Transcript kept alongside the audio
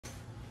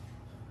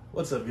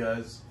What's up,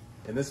 guys?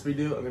 In this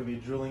video I'm going to be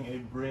drilling a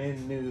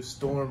brand new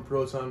Storm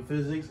Proton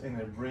Physix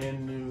and a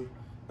brand new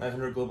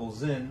 900 Global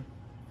Zen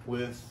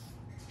with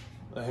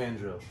a hand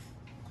drill.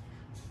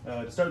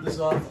 To start this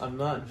off, I'm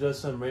not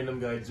just some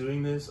random guy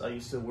doing this. I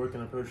used to work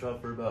in a pro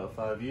shop for about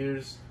 5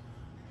 years.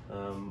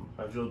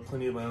 I've drilled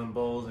plenty of my own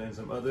balls and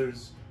some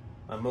others.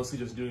 I'm mostly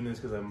just doing this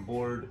because I'm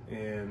bored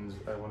and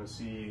I want to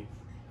see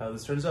how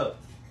this turns out.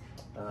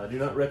 I do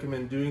not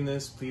recommend doing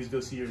this. Please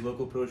go see your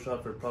local pro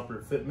shop for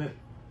proper fitment.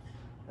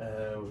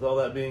 With all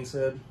that being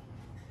said,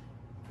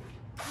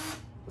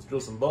 let's drill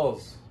some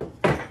balls.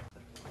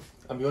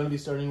 I'm going to be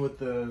starting with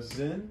the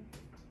Zen,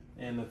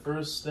 and the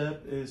first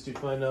step is to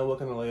find out what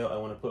kind of layout I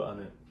want to put on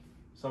it.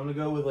 So I'm going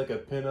to go with like a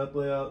pin-up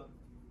layout,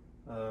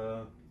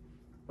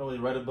 probably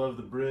right above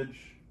the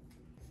bridge.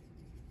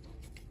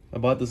 I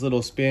bought this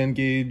little span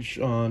gauge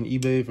on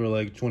eBay for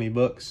like 20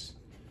 bucks.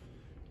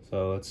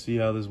 So let's see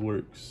how this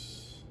works.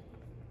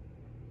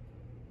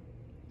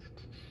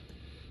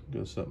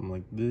 Go something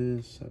like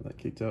this, have that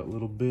kicked out a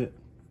little bit.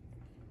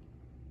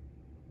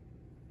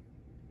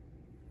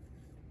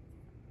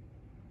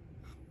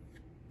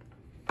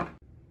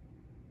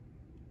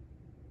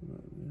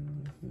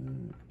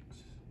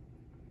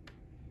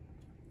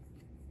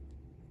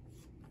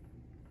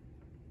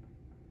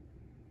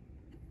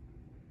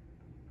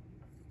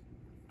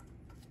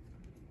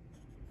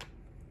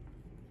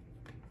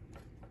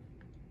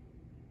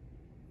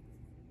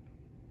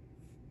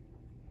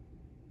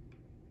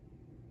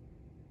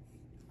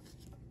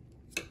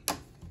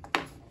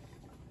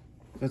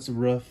 That's a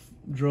rough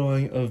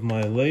drawing of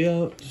my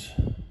layout.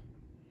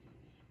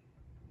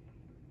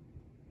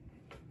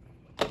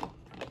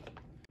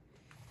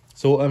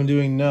 So what I'm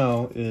doing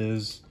now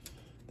is,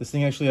 this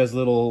thing actually has a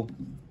little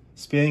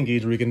span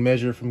gauge where you can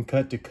measure from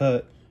cut to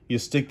cut. You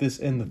stick this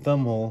in the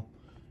thumb hole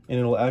and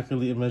it'll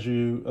accurately measure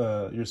you,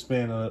 your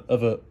span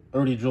of a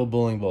already drilled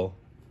bowling ball.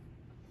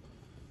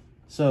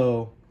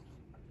 So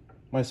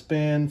my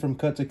span from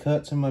cut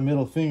to my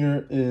middle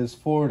finger is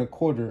 4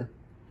 1/4,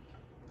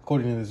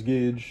 according to this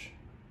gauge.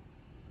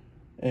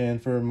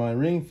 And for my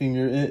ring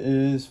finger, it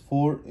is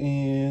 4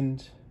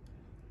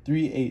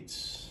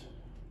 3/8.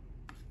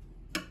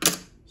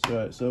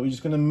 So we're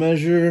just gonna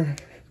measure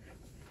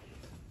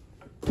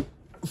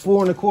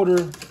 4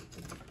 1/4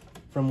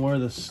 from where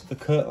the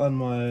cut on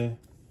my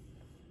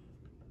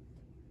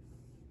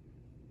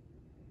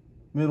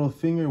middle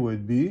finger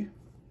would be.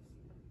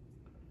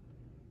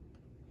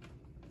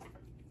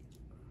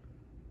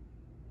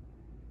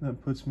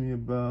 That puts me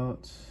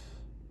about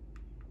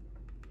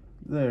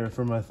there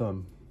for my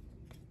thumb.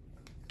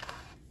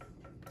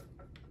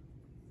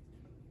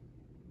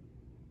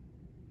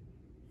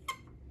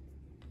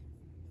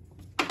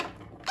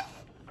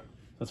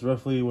 That's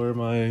roughly where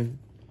my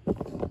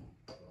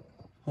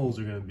holes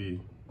are going to be.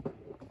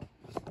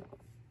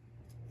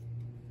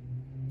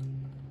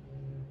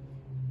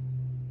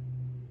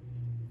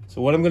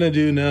 So what I'm going to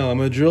do now, I'm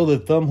going to drill the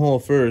thumb hole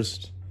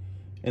first,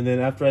 and then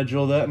after I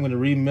drill that, I'm going to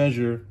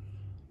re-measure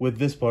with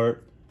this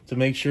part to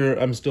make sure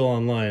I'm still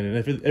on line. And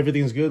if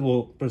everything's good,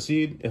 we'll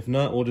proceed. If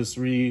not, we'll just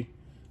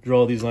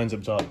re-draw these lines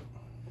up top.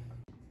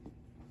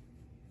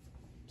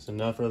 So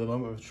now for the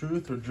moment of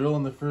truth, we're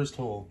drilling the first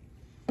hole.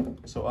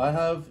 So I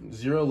have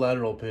 0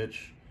 lateral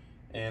pitch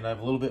and I have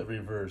a little bit of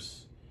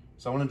reverse.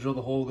 So I want to drill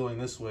the hole going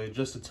this way,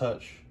 just a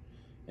touch,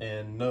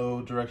 and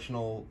no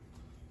directional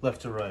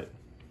left to right.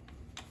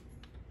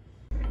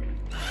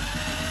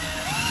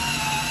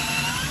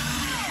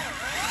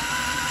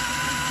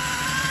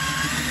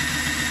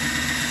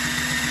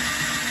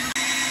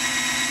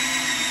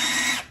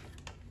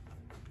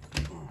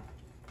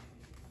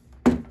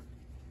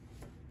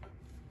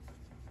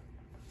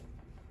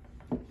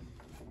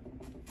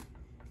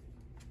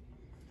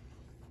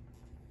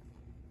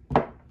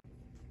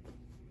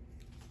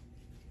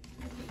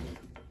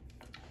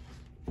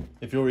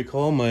 If you'll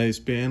recall, my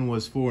span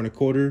was 4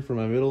 1/4 for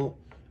my middle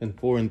and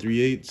 4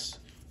 3/8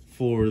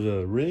 for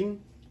the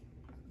ring.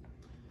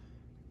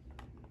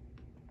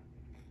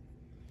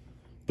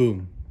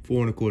 Boom,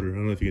 4 1/4. I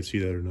don't know if you can see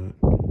that or not.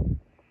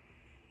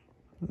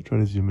 I'll try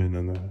to zoom in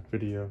on the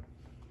video.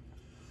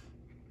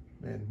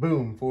 And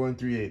boom, 4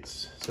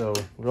 3/8. So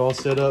we're all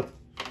set up.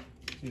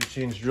 You can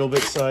change drill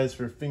bit size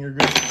for finger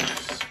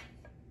grips.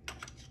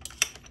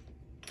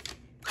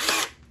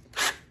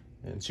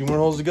 And 2 more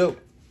holes to go.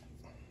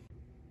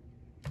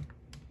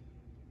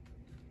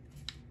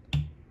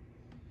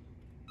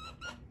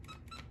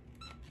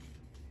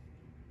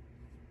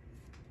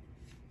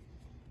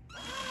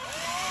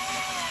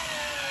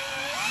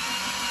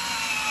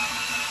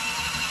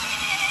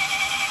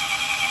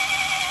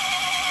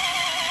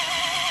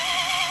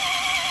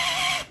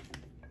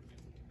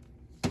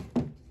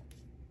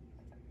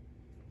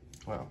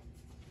 Wow.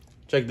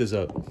 Check this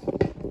out.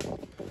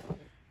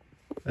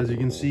 As you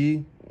can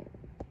see,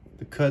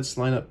 the cuts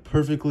line up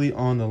perfectly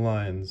on the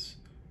lines.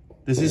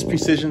 This is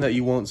precision that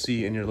you won't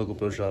see in your local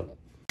pro shop.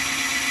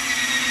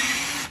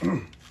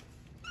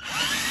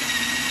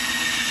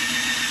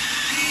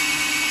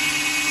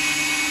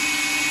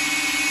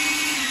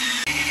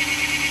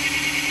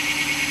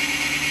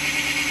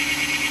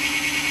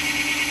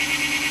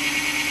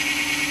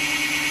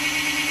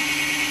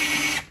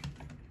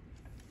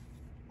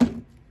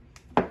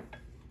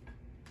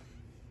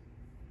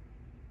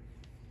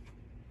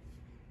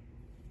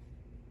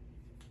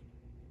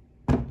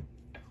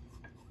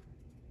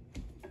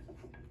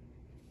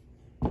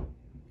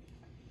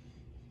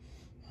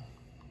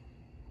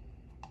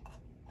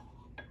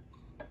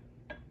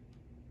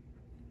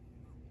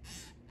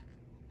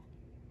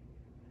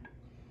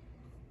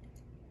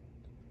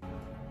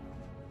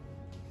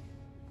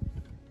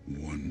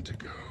 1 to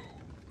go.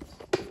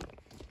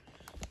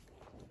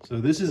 So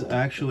this is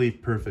actually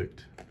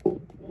perfect.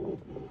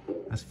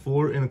 That's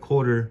 4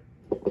 1/4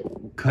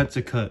 cut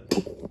to cut.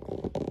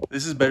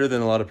 This is better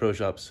than a lot of pro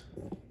shops.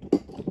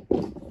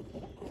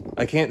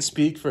 I can't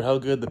speak for how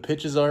good the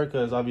pitches are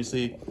because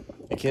obviously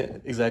I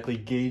can't exactly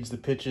gauge the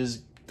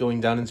pitches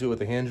going down into it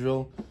with a hand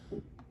drill.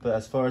 But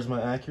as far as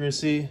my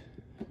accuracy,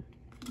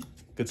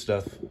 good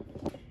stuff.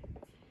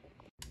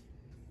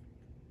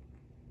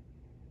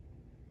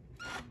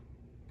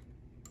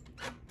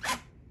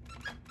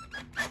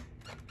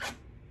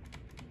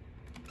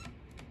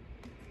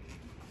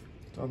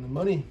 It's on the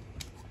money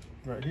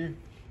right here.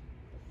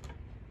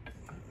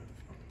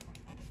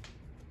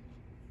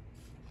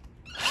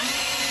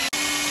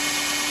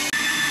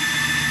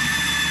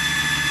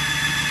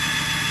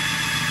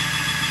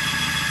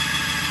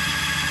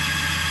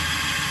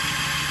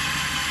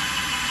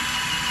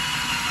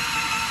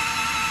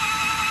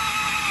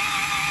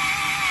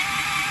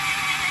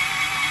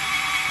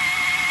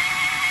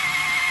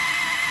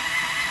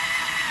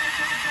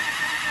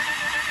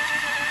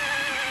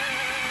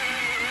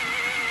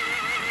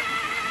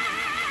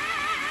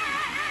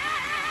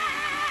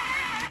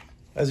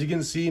 As you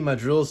can see, my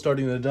drill is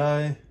starting to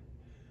die.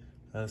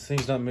 This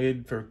thing's not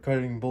made for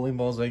cutting bowling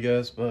balls, I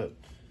guess, but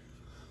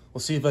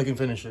we'll see if I can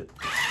finish it.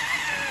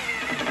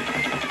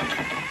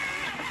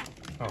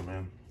 Oh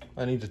man,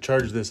 I need to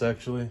charge this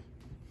actually.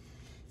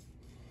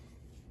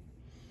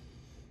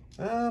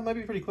 Might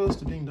be pretty close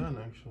to being done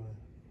actually.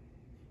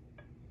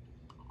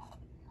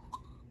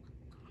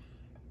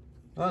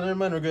 Oh, never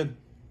mind, we're good.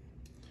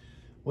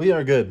 We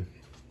are good.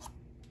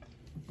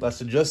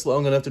 Lasted just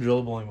long enough to drill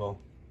a bowling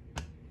ball.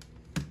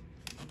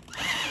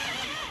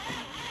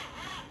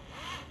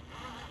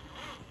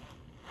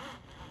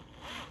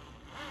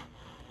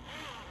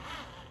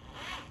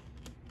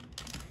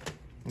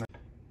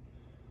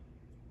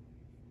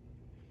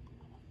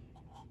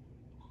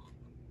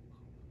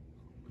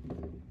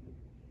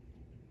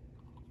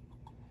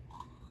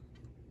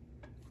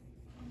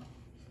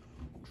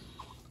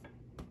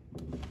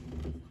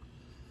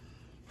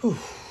 Whew.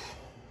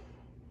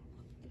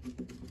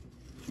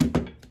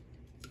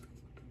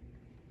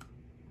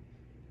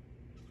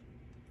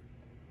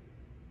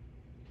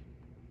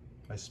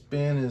 My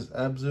span is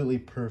absolutely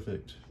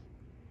perfect.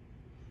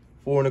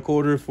 4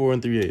 1/4, 4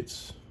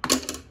 3/8.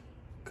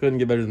 Couldn't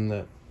get better than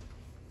that.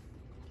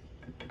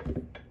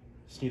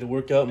 Just need to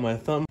work out my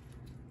thumb.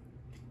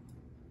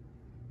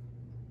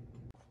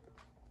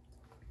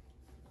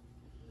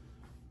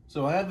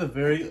 So I have a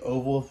very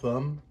oval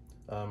thumb.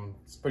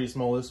 It's pretty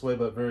small this way,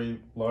 but very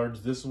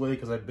large this way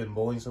because I've been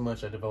bowling so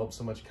much. I developed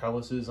so much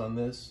calluses on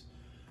this.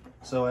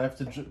 So I have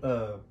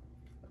to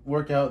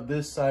work out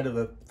this side of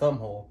the thumb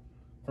hole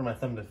for my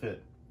thumb to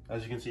fit.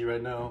 As you can see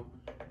right now,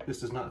 this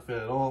does not fit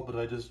at all, but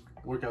I just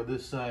work out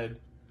this side,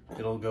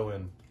 it'll go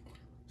in.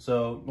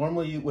 So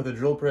normally with a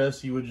drill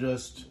press, you would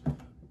just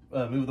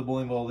move the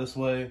bowling ball this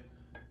way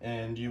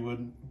and you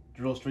would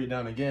drill straight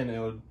down again and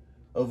it would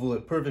oval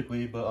it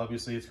perfectly, but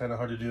obviously it's kind of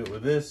hard to do it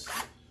with this.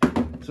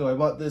 So I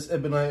bought this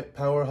Ebonite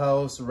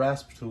Powerhouse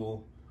rasp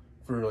tool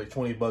for like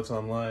 20 bucks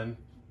online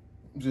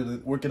to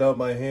work it out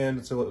by hand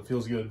until it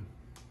feels good.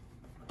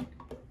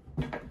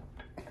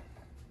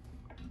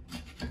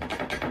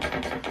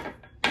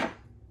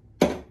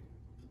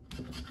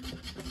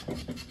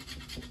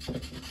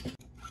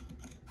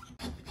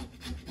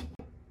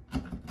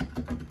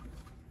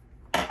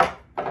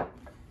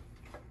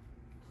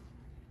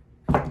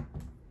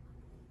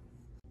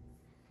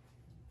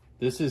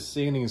 This is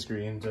sanding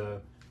screen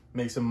to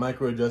make some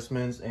micro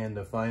adjustments and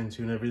to fine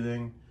tune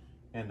everything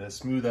and to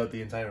smooth out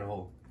the entire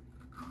hole.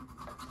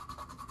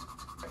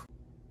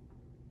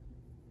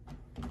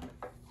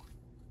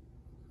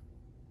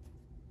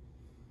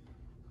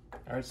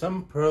 All right,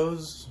 some pro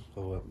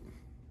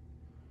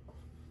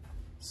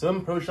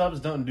shops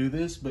don't do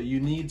this, but you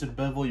need to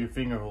bevel your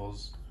finger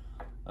holes.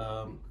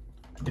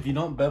 If you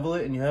don't bevel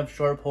it and you have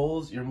sharp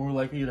holes, you're more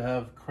likely to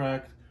have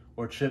cracked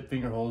or chipped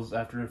finger holes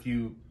after a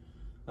few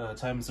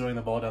times throwing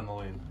the ball down the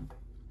lane.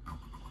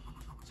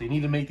 So you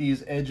need to make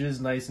these edges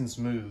nice and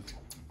smooth.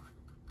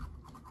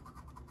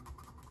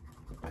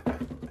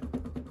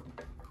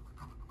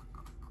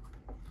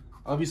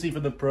 Obviously for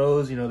the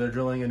pros, you know, they're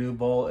drilling a new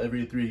ball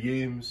every 3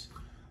 games.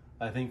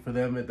 I think for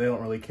them, they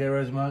don't really care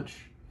as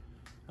much.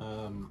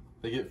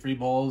 They get free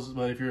balls,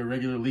 but if you're a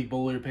regular league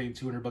bowler, you're paying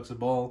 200 bucks a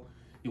ball,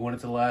 you want it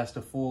to last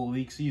a full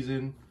league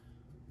season,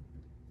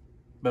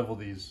 bevel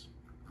these.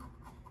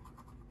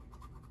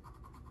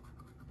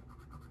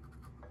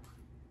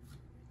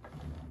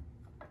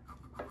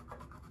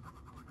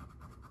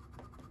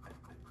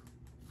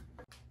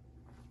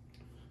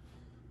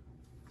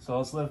 So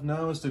all that's left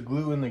now is to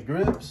glue in the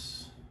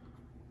grips.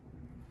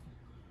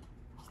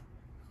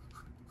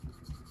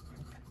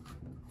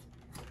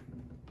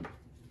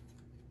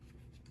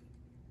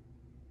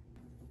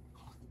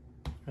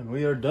 And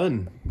we are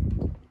done.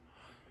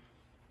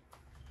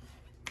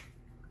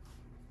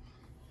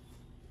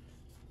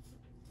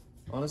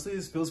 Honestly,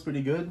 this feels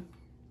pretty good.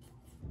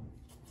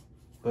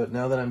 But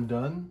now that I'm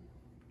done,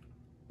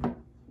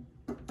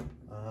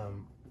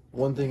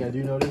 one thing I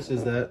do notice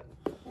is that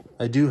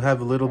I do have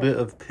a little bit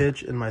of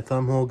pitch in my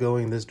thumb hole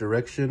going this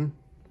direction.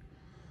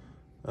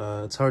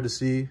 It's hard to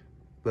see,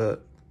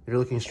 but if you're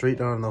looking straight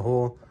down in the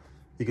hole,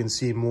 you can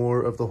see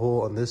more of the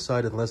hole on this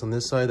side and less on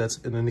this side. That's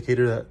an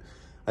indicator that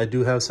I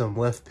do have some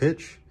left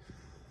pitch.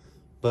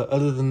 But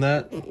other than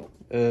that,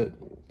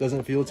 it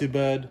doesn't feel too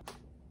bad.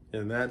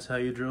 And that's how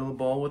you drill a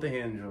ball with a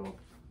hand drill.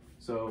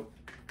 So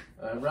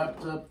I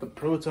wrapped up the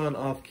Proton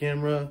off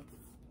camera.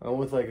 I went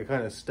with like a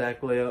kind of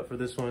stack layout for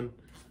this one.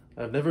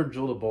 I've never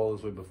drilled a ball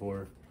this way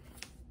before,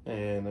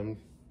 and I'm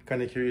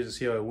kind of curious to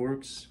see how it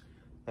works.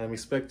 I'm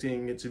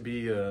expecting it to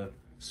be a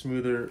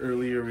smoother,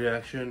 earlier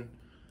reaction.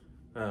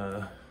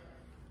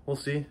 We'll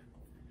see.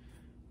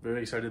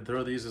 Very excited to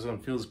throw these. This one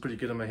feels pretty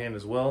good in my hand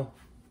as well.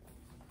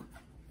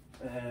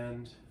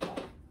 And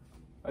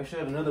I actually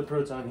have another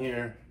Proton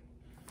here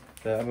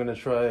that I'm gonna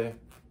try,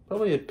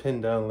 probably a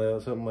pin down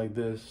layout, something like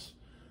this.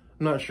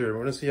 I'm not sure.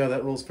 We're gonna see how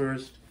that rolls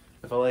first.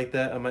 If I like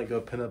that, I might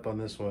go pin up on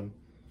this one.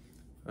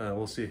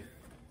 We'll see.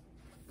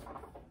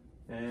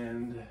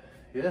 And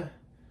yeah,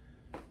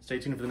 stay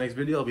tuned for the next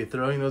video. I'll be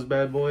throwing those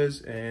bad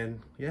boys, and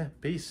yeah,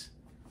 peace.